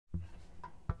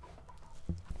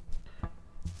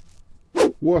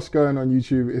What's going on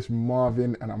YouTube? It's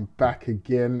Marvin and I'm back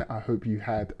again. I hope you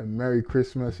had a Merry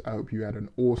Christmas. I hope you had an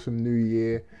awesome New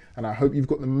Year and I hope you've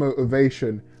got the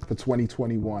motivation for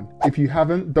 2021. If you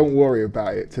haven't, don't worry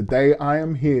about it. Today I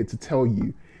am here to tell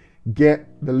you, get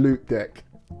the Loupdeck,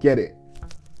 get it.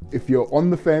 If you're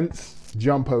on the fence,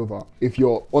 jump over. If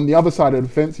you're on the other side of the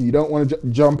fence and you don't want to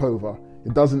jump over,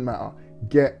 it doesn't matter.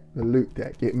 Get the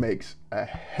Loupdeck. It makes a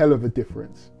hell of a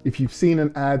difference. If you've seen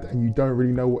an ad and you don't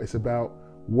really know what it's about,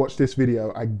 watch this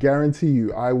video. I guarantee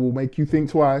you, I will make you think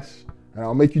twice and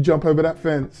I'll make you jump over that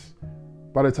fence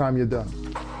by the time you're done.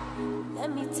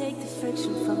 Let me take the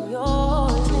friction from your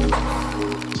lips.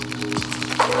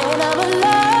 And I will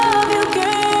love you,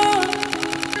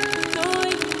 girl. Do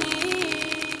it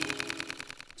me.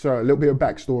 So a little bit of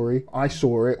backstory. I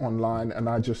saw it online and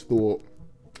I just thought,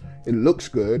 it looks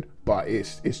good, but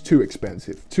it's too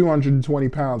expensive.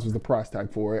 £220 was the price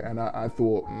tag for it. And I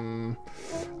thought,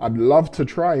 I'd love to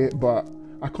try it, but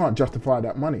I can't justify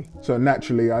that money. So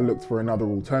naturally I looked for another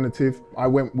alternative. I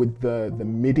went with the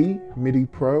MIDI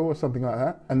Pro or something like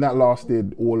that. And that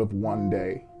lasted all of one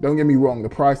day. Don't get me wrong, the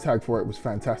price tag for it was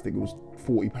fantastic. It was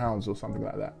 £40 or something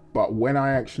like that. But when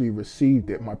I actually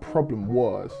received it, my problem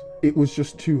was, it was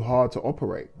just too hard to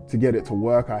operate. To get it to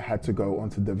work, I had to go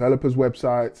onto developers'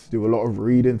 websites, do a lot of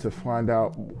reading to find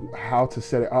out how to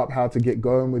set it up, how to get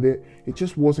going with it. It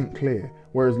just wasn't clear.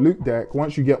 Whereas Loupedeck,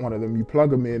 once you get one of them, you plug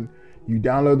them in, you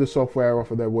download the software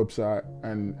off of their website,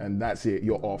 and that's it,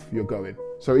 you're off, you're going.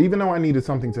 So even though I needed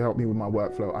something to help me with my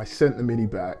workflow, I sent the MIDI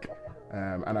back.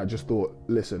 And I just thought,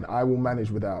 listen, I will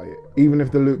manage without it. Even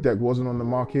if the Loupdeck wasn't on the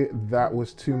market, that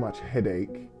was too much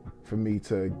headache for me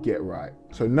to get right.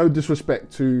 So no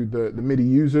disrespect to the MIDI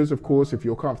users, of course. If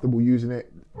you're comfortable using it,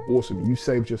 awesome. You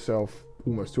saved yourself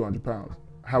almost £200.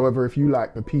 However, if you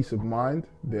like the peace of mind,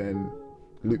 then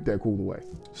Loupdeck all the way.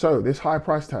 So this high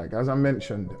price tag, as I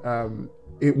mentioned,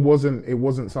 it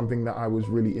wasn't something that I was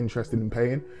really interested in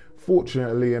paying.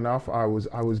 Fortunately enough, I was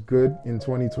good in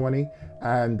 2020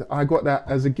 and I got that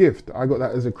as a gift. I got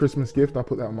that as a Christmas gift. I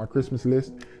put that on my Christmas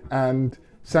list and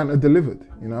Santa delivered,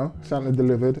 you know, Santa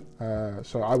delivered.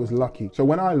 So I was lucky. So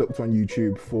when I looked on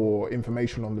YouTube for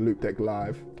information on the Loupdeck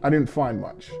Live, I didn't find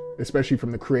much, especially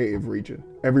from the creative region.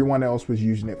 Everyone else was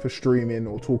using it for streaming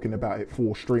or talking about it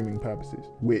for streaming purposes,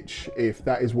 which if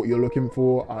that is what you're looking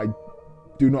for, I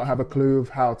do not have a clue of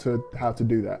how to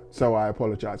do that. So I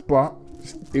apologize. But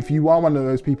if you are one of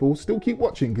those people, still keep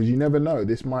watching because you never know.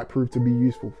 This might prove to be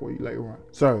useful for you later on.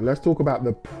 So let's talk about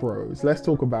the pros. Let's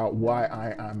talk about why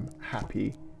I am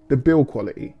happy. The build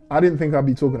quality. I didn't think I'd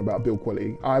be talking about build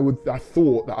quality. I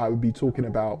thought that I would be talking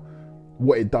about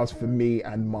what it does for me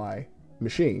and my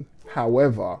machine.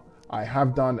 However, I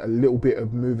have done a little bit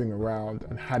of moving around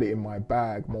and had it in my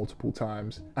bag multiple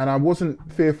times. And I wasn't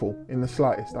fearful in the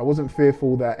slightest. I wasn't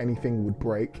fearful that anything would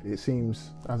break. It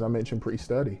seems, as I mentioned, pretty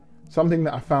sturdy. Something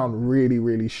that I found really,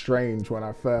 really strange when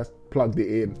I first plugged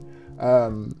it in,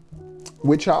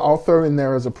 which I'll throw in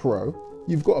there as a pro.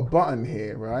 You've got a button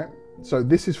here, right? So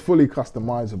this is fully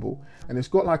customizable and it's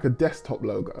got like a desktop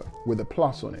logo with a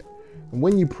plus on it. And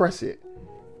when you press it,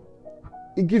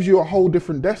 it gives you a whole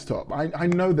different desktop. I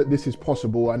know that this is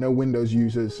possible. I know Windows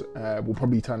users will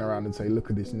probably turn around and say, look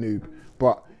at this noob,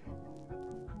 but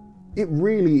it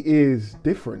really is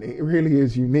different. It really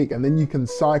is unique. And then you can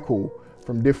cycle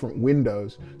from different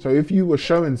windows. So if you were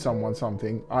showing someone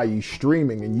something, i.e.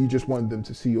 streaming, and you just wanted them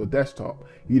to see your desktop,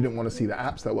 you didn't want to see the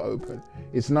apps that were open,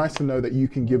 it's nice to know that you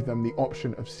can give them the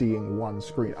option of seeing one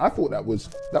screen. I thought that was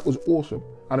awesome.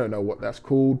 I don't know what that's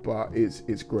called, but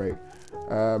it's great.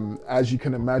 As you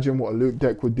can imagine what a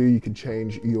Loupdeck would do, you can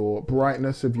change your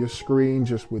brightness of your screen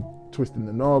just with twisting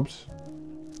the knobs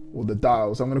or the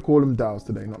dials. I'm going to call them dials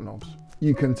today, not knobs.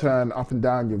 You can turn up and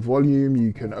down your volume.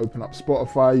 You can open up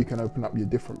Spotify. You can open up your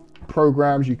different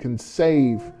programs. You can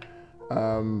save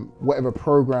whatever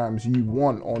programs you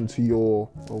want onto your,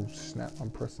 oh snap,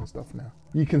 I'm pressing stuff now.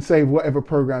 You can save whatever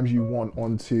programs you want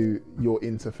onto your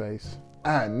interface.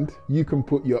 And you can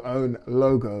put your own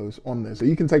logos on there. So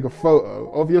you can take a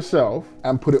photo of yourself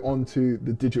and put it onto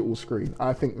the digital screen.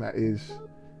 I think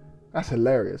that's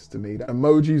hilarious to me. The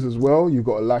emojis as well, you've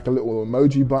got like a little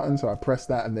emoji button. So I press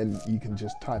that and then you can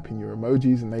just type in your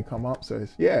emojis and they come up. So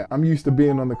yeah, I'm used to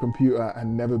being on the computer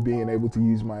and never being able to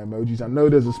use my emojis. I know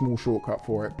there's a small shortcut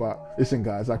for it, but listen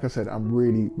guys, like I said, I'm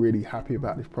really, really happy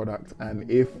about this product.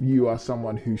 And if you are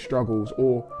someone who struggles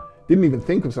or didn't even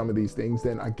think of some of these things,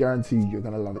 then I guarantee you're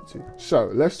gonna love it too. So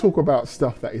let's talk about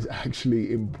stuff that is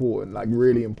actually important, like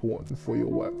really important for your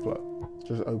workflow.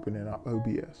 Just opening up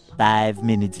OBS. 5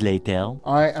 minutes later.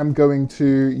 I am going to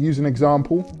use an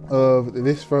example of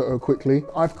this photo quickly.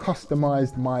 I've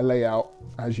customized my layout,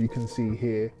 as you can see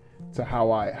here, to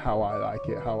how I like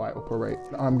it, how I operate.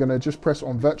 I'm gonna just press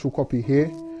on virtual copy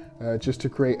here, just to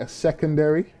create a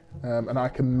secondary, and I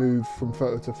can move from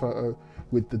photo to photo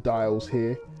with the dials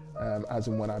here, as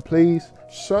and when I please.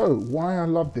 So why I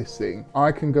love this thing,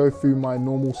 I can go through my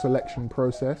normal selection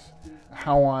process.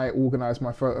 How I organize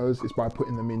my photos is by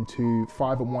putting them into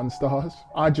 5 and 1 stars.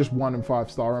 I just 1 and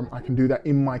 5 star them. I can do that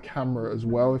in my camera as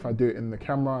well. If I do it in the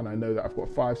camera and I know that I've got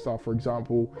 5 star, for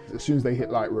example, as soon as they hit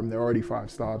Lightroom, they're already 5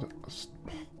 starred.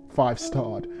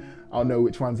 I'll know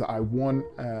which ones that I want,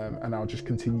 and I'll just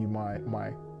continue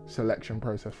my selection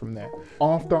process from there.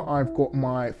 After I've got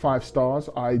my 5 stars,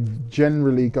 I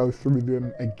generally go through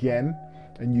them again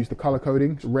and use the color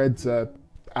coding. Reds are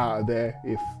out of there.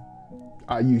 If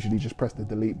I usually just press the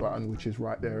delete button, which is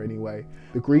right there anyway.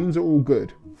 The greens are all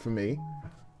good for me.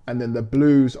 And then the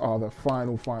blues are the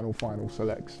final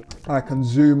selects. I can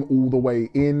zoom all the way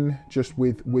in just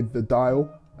with the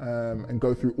dial, and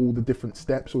go through all the different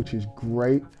steps, which is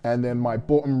great. And then my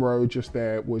bottom row just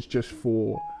there was just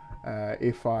for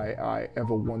if I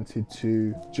ever wanted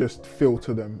to just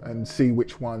filter them and see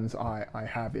which ones I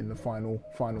have in the final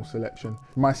selection.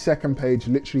 My second page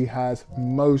literally has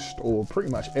most or pretty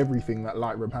much everything that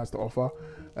Lightroom has to offer.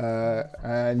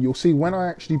 And you'll see when I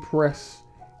actually press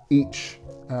each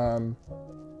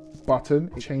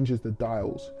button, it changes the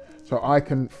dials. So I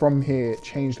can, from here,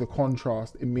 change the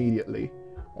contrast immediately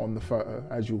on the photo,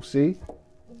 as you'll see.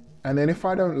 And then if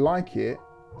I don't like it,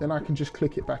 then I can just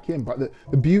click it back in. But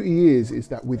the beauty is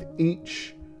that with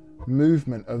each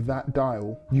movement of that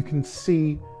dial, you can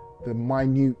see the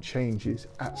minute changes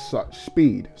at such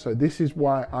speed. So this is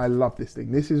why I love this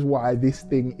thing. This is why this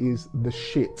thing is the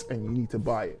shit and you need to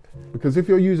buy it. Because if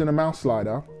you're using a mouse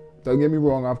slider, don't get me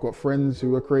wrong, I've got friends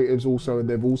who are creatives also, and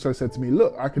they've also said to me,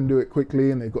 look, I can do it quickly,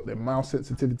 and they've got their mouse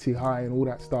sensitivity high and all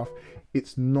that stuff.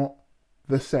 It's not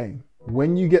the same.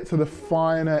 When you get to the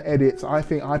finer edits, I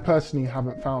personally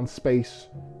haven't found space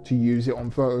to use it on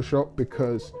Photoshop,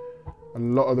 because a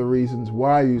lot of the reasons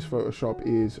why I use Photoshop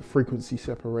is frequency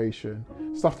separation,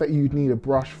 stuff that you'd need a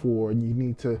brush for and you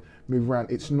need to move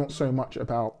around. It's not so much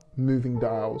about moving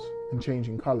dials and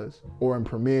changing colors, or in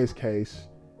Premiere's case,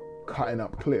 cutting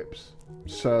up clips.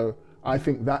 So I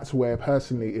think that's where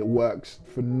personally it works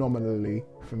phenomenally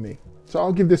for me. So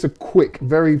I'll give this a quick,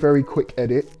 very quick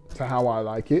edit to how I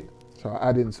like it. So I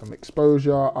add in some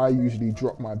exposure. I usually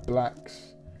drop my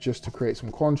blacks just to create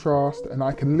some contrast, and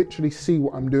I can literally see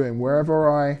what I'm doing. Wherever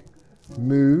I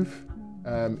move,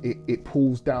 it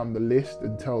pulls down the list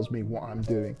and tells me what I'm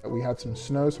doing. We had some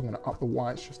snow, so I'm gonna up the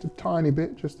whites just a tiny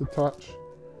bit, just a touch.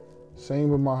 Same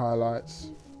with my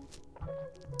highlights.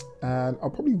 And I'll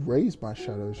probably raise my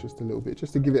shadows just a little bit,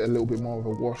 just to give it a little bit more of a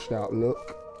washed out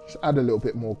look. Just add a little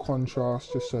bit more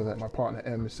contrast, just so that my partner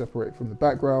M is separated from the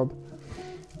background.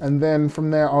 And then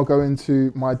from there, I'll go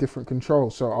into my different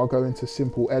controls. So I'll go into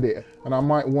simple edit, and I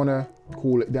might wanna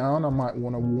cool it down. I might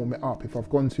wanna warm it up. If I've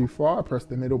gone too far, I press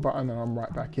the middle button and I'm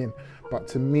right back in. But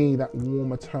to me, that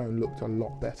warmer tone looked a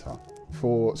lot better.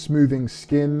 For smoothing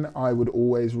skin, I would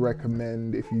always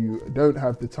recommend, if you don't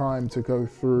have the time to go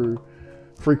through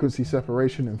frequency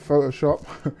separation in Photoshop,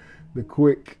 the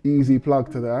quick, easy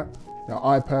plug to that. Now,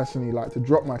 I personally like to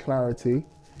drop my clarity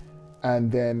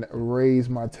and then raise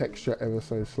my texture ever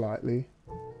so slightly.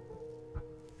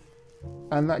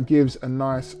 And that gives a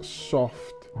nice,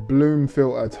 soft, bloom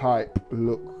filter type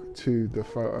look to the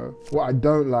photo. What I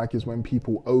don't like is when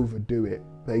people overdo it.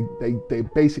 They're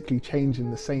basically changing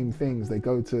the same things. They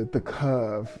go to the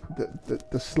curve,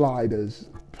 the sliders.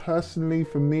 Personally,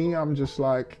 for me, I'm just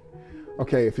like,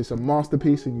 okay, if it's a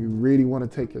masterpiece and you really want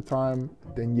to take your time,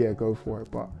 then yeah, go for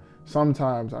it. But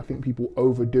sometimes I think people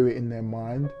overdo it in their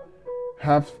mind.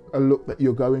 Have a look that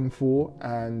you're going for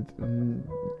and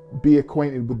be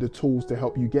acquainted with the tools to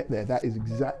help you get there. That is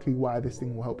exactly why this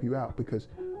thing will help you out, because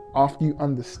after you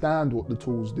understand what the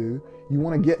tools do, you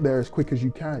want to get there as quick as you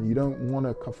can. You don't want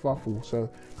to kerfuffle. So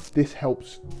this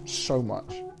helps so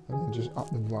much. And then just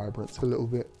up the vibrance a little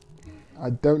bit.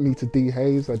 I don't need to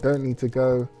dehaze. I don't need to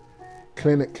go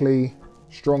clinically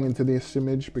strong into this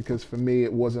image, because for me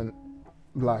it wasn't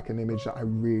like an image that I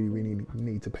really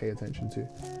need to pay attention to.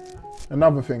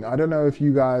 Another thing, I don't know if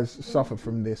you guys suffer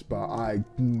from this, but I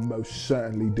most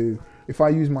certainly do. If I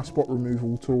use my spot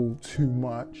removal tool too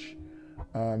much,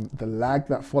 the lag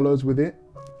that follows with it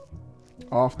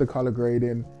after color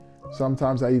grading,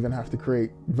 Sometimes I even have to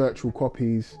create virtual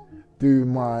copies, do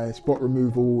my spot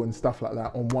removal and stuff like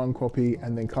that on one copy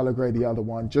and then color grade the other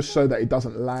one, just so that it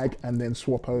doesn't lag, and then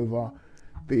swap over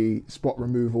the spot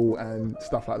removal and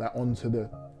stuff like that onto the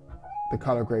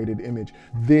color graded image.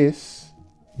 This,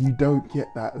 you don't get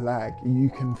that lag. You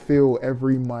can feel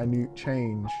every minute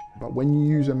change, but when you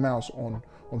use a mouse on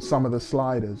some of the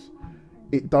sliders,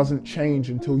 it doesn't change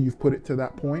until you've put it to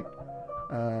that point.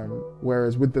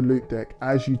 Whereas with the Loupedeck,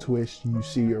 as you twist, you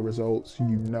see your results,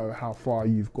 you know how far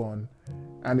you've gone.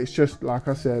 And it's just, like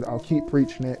I said, I'll keep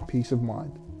preaching it, peace of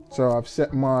mind. So I've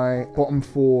set my bottom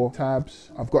 4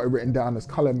 tabs. I've got it written down as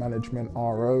color management,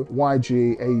 RO,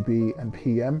 YG, AB, and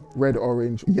PM. Red,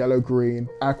 orange, yellow, green,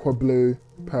 aqua blue,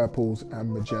 purples, and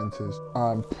magentas.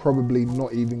 I'm probably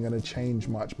not even gonna change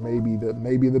much. Maybe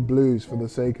the blues for the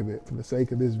sake of it, for the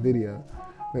sake of this video.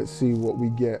 Let's see what we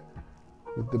get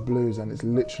with the blues, and it's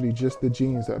literally just the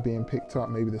genes that are being picked up.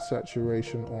 Maybe the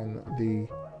saturation on the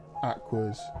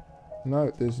aquas. No,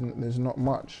 there's not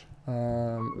much.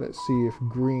 Let's see if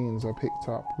greens are picked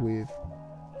up with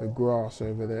the grass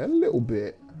over there. A little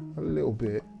bit.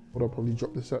 But I'll probably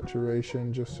drop the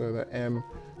saturation just so that M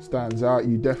stands out.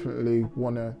 You definitely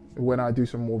wanna, when I do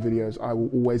some more videos, I will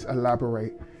always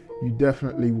elaborate. You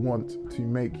definitely want to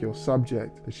make your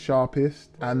subject the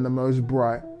sharpest and the most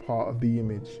bright part of the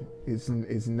image. It's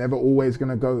never always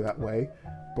gonna go that way,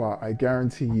 but I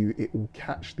guarantee you it will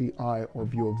catch the eye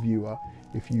of your viewer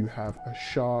if you have a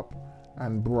sharp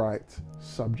and bright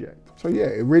subject. So yeah,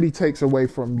 it really takes away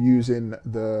from using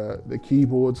the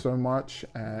keyboard so much,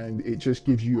 and it just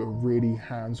gives you a really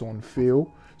hands-on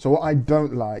feel. So what I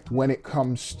don't like when it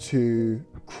comes to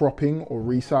cropping or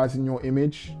resizing your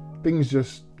image, things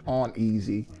just aren't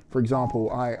easy. For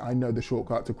example, I know the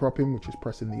shortcut to cropping, which is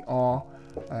pressing the R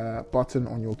button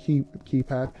on your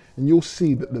keypad, and you'll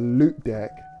see that the Loupedeck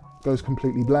goes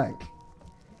completely blank.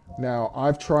 Now,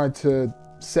 I've tried to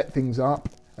set things up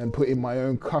and put in my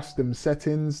own custom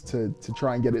settings to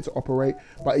try and get it to operate,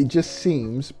 but it just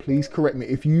seems, please correct me,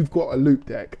 if you've got a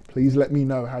Loupedeck, please let me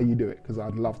know how you do it, because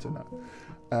I'd love to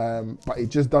know. But it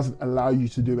just doesn't allow you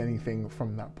to do anything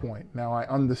from that point. Now, I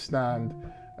understand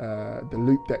the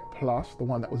Loupedeck Plus, the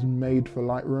one that was made for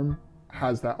Lightroom,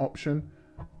 has that option,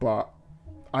 but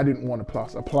I didn't want a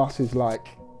Plus. A Plus is like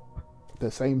the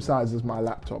same size as my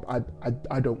laptop.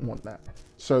 I don't want that.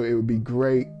 So it would be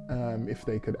great if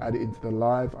they could add it into the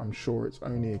Live. I'm sure it's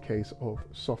only a case of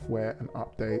software and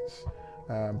updates.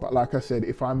 But like I said,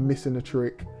 if I'm missing a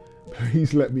trick,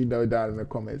 please let me know down in the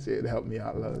comments. It'd help me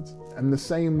out loads. And the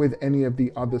same with any of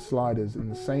the other sliders,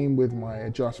 and the same with my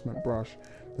adjustment brush,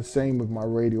 the same with my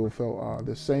radial filter,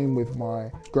 the same with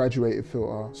my graduated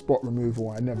filter, spot removal.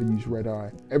 I never use red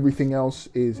eye. Everything else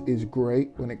is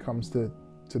great when it comes to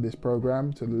this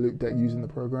program, to the Loupedeck using the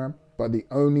program. But the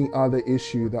only other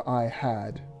issue that I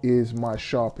had is my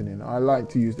sharpening. I like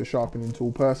to use the sharpening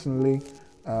tool personally.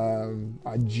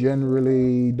 I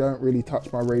generally don't really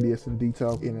touch my radius and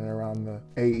detail in and around the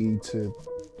 80 to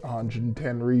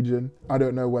 110 region. I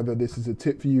don't know whether this is a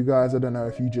tip for you guys. I don't know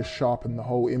if you just sharpen the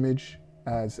whole image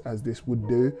as this would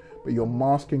do, but your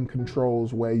masking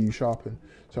controls where you sharpen.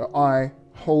 So I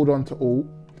hold on to Alt,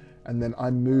 and then I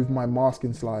move my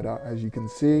masking slider, as you can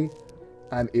see,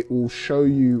 and it will show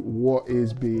you what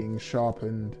is being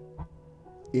sharpened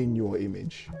in your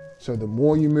image. So the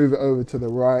more you move it over to the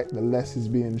right, the less is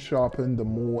being sharpened, the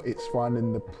more it's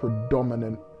finding the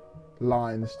predominant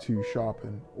lines to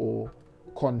sharpen or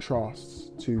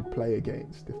contrasts to play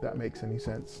against, if that makes any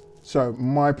sense. So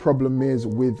my problem is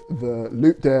with the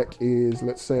Loupedeck is,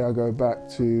 let's say I go back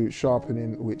to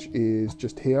sharpening, which is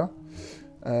just here,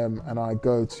 and I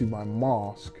go to my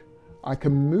mask. I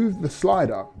can move the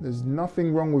slider. There's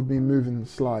nothing wrong with me moving the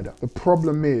slider. The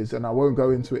problem is, and I won't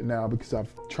go into it now because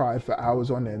I've tried for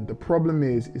hours on end, the problem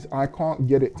is I can't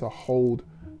get it to hold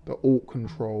the Alt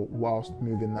control whilst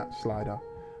moving that slider.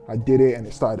 I did it and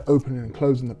it started opening and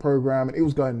closing the program and it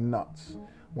was going nuts.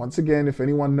 Once again, if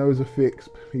anyone knows a fix,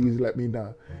 please let me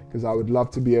know, because I would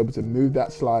love to be able to move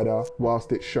that slider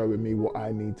whilst it's showing me what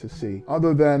I need to see.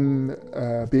 Other than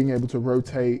being able to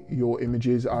rotate your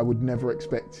images, I would never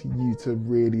expect you to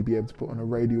really be able to put on a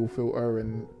radial filter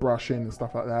and brush in and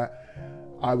stuff like that.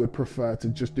 I would prefer to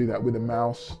just do that with a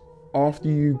mouse. After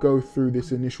you go through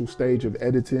this initial stage of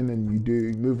editing and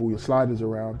you move all your sliders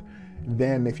around,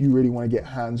 then if you really want to get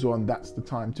hands-on, that's the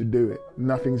time to do it.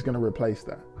 Nothing's going to replace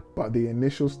that. But the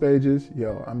initial stages,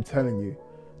 yo, I'm telling you,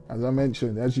 as I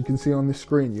mentioned, as you can see on the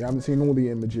screen, you haven't seen all the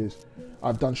images.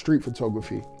 I've done street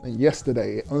photography, and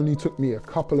yesterday it only took me a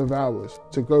couple of hours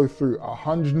to go through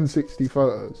 160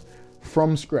 photos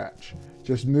from scratch.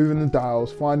 Just moving the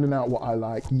dials, finding out what I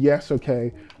like. Yes,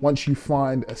 okay, once you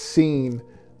find a scene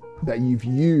that you've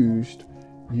used,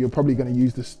 you're probably going to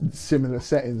use the similar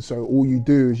settings. So all you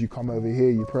do is you come over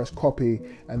here, you press copy,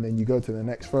 and then you go to the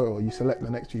next photo. You select the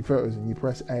next few photos and you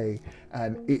press A,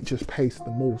 and it just pastes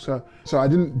them all. So I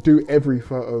didn't do every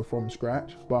photo from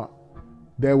scratch, but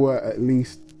there were at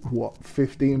least, what,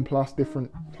 15 plus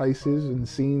different places and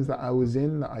scenes that I was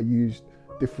in that I used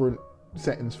different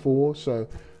settings for. So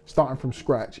starting from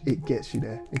scratch, it gets you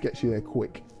there. It gets you there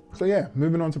quick. So yeah,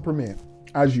 moving on to Premiere.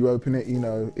 As you open it, you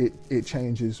know, it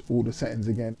changes all the settings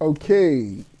again.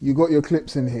 Okay, you got your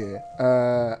clips in here,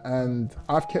 and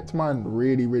I've kept mine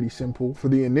really, really simple. For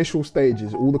the initial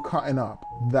stages, all the cutting up,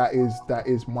 that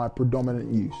is my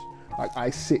predominant use. Like, I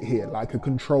sit here like a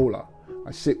controller.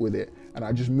 I sit with it and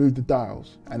I just move the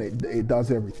dials, and it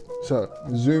does everything. So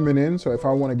zooming in, so if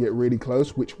I want to get really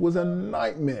close, which was a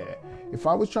nightmare. If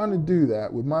I was trying to do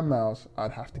that with my mouse,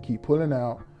 I'd have to keep pulling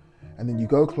out, and then you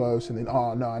go close, and then,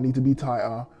 oh no, I need to be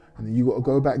tighter, and then you got to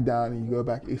go back down, and you go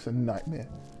back. It's a nightmare.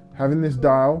 Having this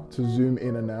dial to zoom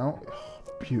in and out,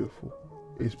 oh, beautiful.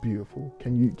 It's beautiful.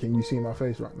 Can you see my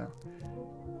face right now?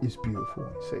 It's beautiful.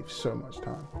 It saves so much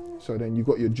time. So then you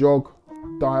got your jog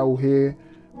dial here,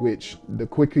 which the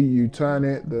quicker you turn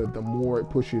it, the more it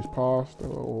pushes past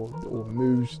or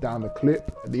moves down the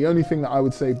clip. The only thing that I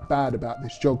would say bad about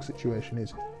this jog situation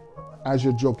is, as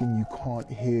you're jogging, you can't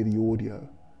hear the audio,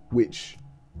 which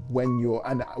when you're,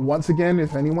 and once again,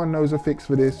 if anyone knows a fix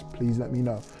for this, please let me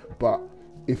know. But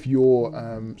if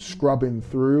you're scrubbing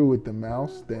through with the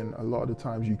mouse, then a lot of the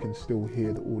times you can still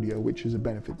hear the audio, which is a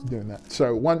benefit to doing that.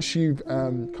 So once you've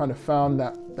kind of found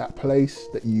that place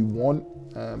that you want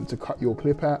to cut your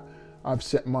clip at, I've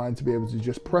set mine to be able to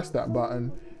just press that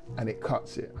button and it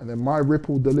cuts it. And then my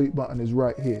ripple delete button is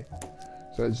right here.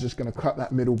 So it's just gonna cut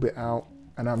that middle bit out,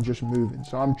 and I'm just moving.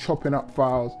 So I'm chopping up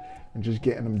files and just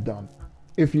getting them done.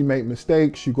 If you make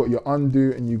mistakes, you've got your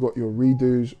undo and you've got your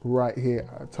redos right here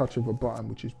at a touch of a button,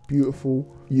 which is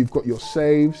beautiful. You've got your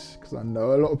saves, because I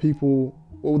know a lot of people,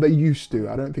 well, they used to,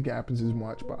 I don't think it happens as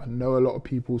much, but I know a lot of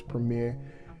people's Premiere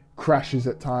crashes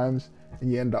at times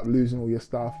and you end up losing all your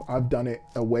stuff. I've done it,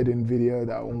 a wedding video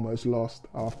that I almost lost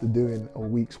after doing a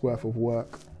week's worth of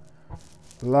work.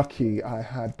 Lucky I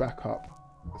had backup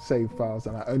save files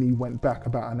and I only went back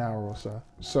about an hour or so.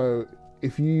 So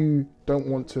if you don't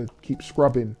want to keep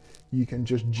scrubbing, you can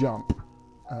just jump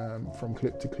from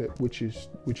clip to clip, which is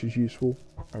useful.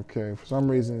 Okay, for some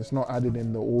reason it's not added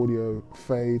in the audio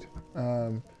fade,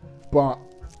 but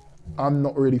I'm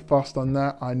not really fussed on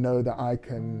that. I know that I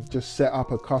can just set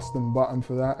up a custom button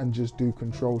for that and just do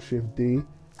Control-Shift-D.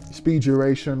 Speed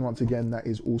duration, once again, that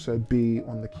is also B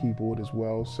on the keyboard as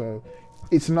well. So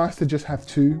it's nice to just have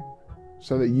two,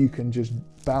 so that you can just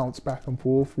bounce back and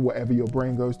forth, whatever your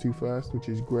brain goes to first, which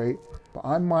is great. But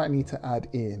I might need to add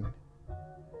in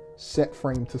set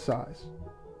frame to size,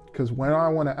 because when I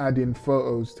want to add in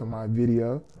photos to my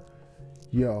video,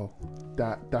 yo,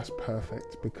 that's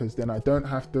perfect, because then I don't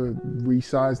have to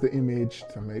resize the image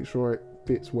to make sure it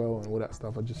fits well and all that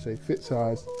stuff. I just say fit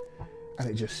size, and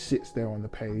it just sits there on the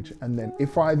page. And then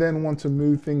if I then want to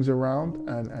move things around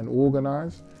and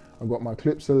organize, I've got my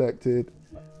clip selected,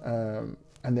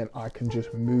 and then I can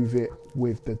just move it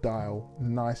with the dial,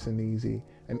 nice and easy.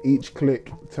 And each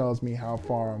click tells me how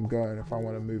far I'm going. If I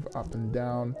want to move up and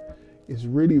down, it's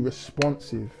really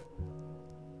responsive.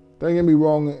 Don't get me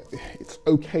wrong, it's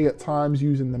okay at times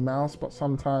using the mouse, but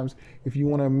sometimes if you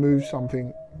want to move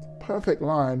something, perfect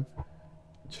line,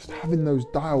 just having those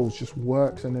dials just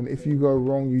works. And then if you go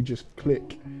wrong, you just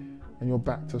click and you're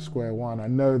back to square one. I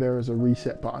know there is a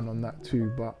reset button on that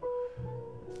too, but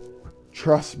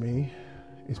trust me,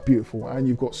 it's beautiful. And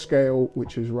you've got scale,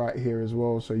 which is right here as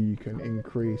well, so you can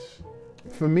increase.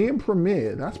 For me in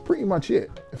Premiere, that's pretty much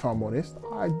it, if I'm honest.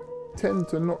 I tend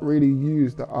to not really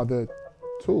use the other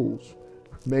tools.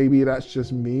 Maybe that's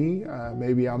just me.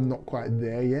 Maybe I'm not quite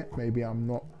there yet. Maybe I'm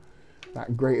not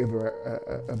that great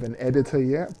of an editor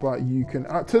yet, but you can,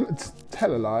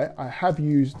 tell a lie, I have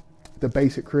used the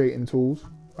basic creating tools,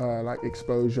 like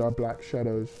exposure, black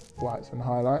shadows, whites and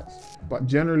highlights. But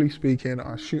generally speaking,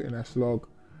 I shoot an S-Log.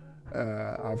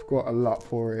 I've got a lot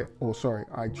for it, or sorry,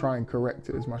 I try and correct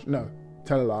it as much. No,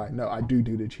 tell a lie. No, I do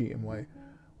the cheating way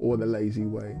or the lazy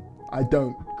way. I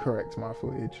don't correct my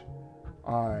footage.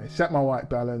 I set my white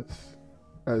balance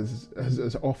as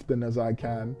often as I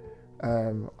can.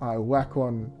 I whack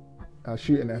on, I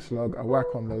shoot an S-Log, I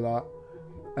whack on the LUT,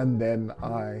 and then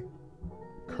I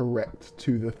correct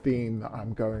to the theme that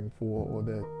I'm going for, or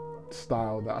the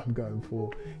style that I'm going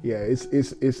for. Yeah,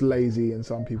 it's lazy in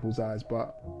some people's eyes,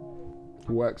 but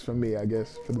Works for me, I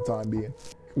guess, for the time being.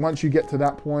 Once you get to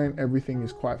that point, everything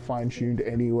is quite fine-tuned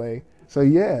anyway. So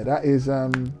yeah, that is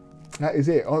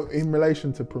it. Oh, in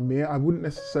relation to Premiere, I wouldn't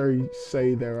necessarily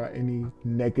say there are any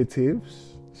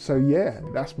negatives. So yeah,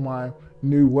 that's my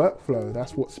new workflow.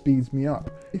 That's what speeds me up.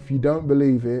 If you don't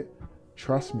believe it,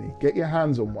 trust me, get your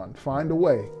hands on one, find a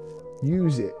way,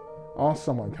 use it. Ask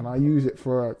someone, can I use it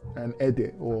for an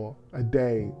edit or a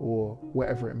day or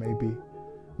whatever it may be.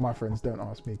 My friends, don't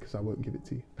ask me because I won't give it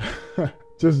to you.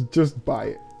 Just buy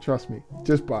it. Trust me,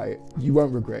 just buy it. You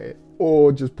won't regret it.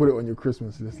 Or just put it on your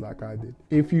Christmas list like I did.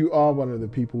 If you are one of the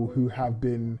people who have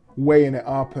been weighing it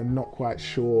up and not quite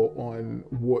sure on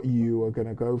what you are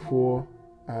gonna go for,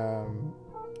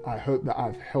 I hope that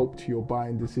I've helped your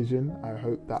buying decision. I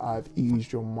hope that I've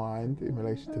eased your mind in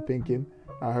relation to thinking.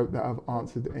 I hope that I've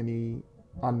answered any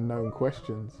unknown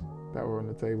questions that were on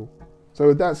the table. So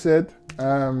with that said,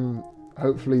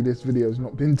 hopefully this video has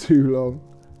not been too long,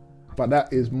 but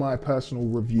that is my personal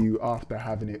review after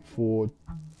having it for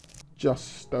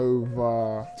just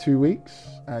over 2 weeks.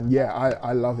 And yeah,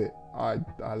 I love it. I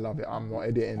love it. I'm not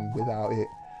editing without it.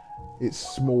 It's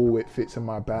small, it fits in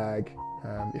my bag.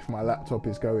 If my laptop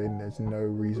is going, there's no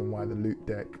reason why the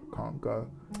Loupdeck can't go.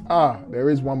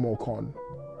 There is one more con.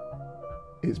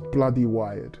 It's bloody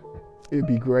wired. It'd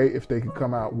be great if they could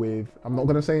come out with, I'm not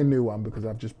gonna say a new one because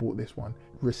I've just bought this one,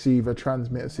 receiver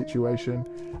transmitter situation,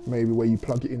 maybe where you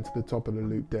plug it into the top of the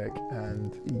Loupedeck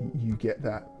and you get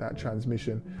that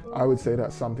transmission. I would say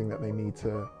that's something that they need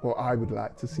to, or I would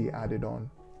like to see added on.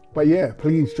 But yeah,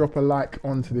 please drop a like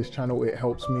onto this channel. It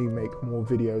helps me make more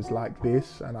videos like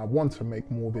this, and I want to make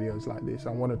more videos like this.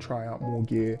 I want to try out more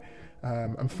gear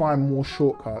and find more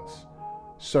shortcuts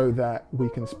so that we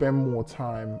can spend more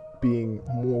time being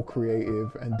more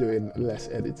creative and doing less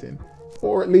editing,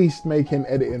 or at least making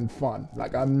editing fun.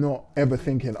 Like, I'm not ever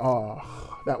thinking,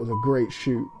 that was a great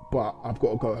shoot, but I've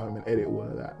got to go home and edit all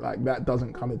of that. Like, that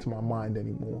doesn't come into my mind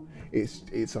anymore.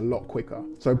 It's a lot quicker.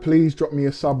 So please drop me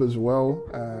a sub as well.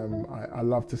 I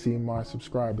love to see my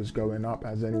subscribers going up,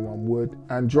 as anyone would,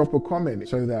 and drop a comment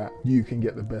so that you can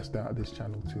get the best out of this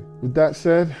channel too. With that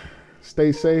said,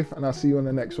 stay safe and I'll see you on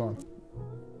the next one.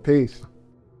 Peace.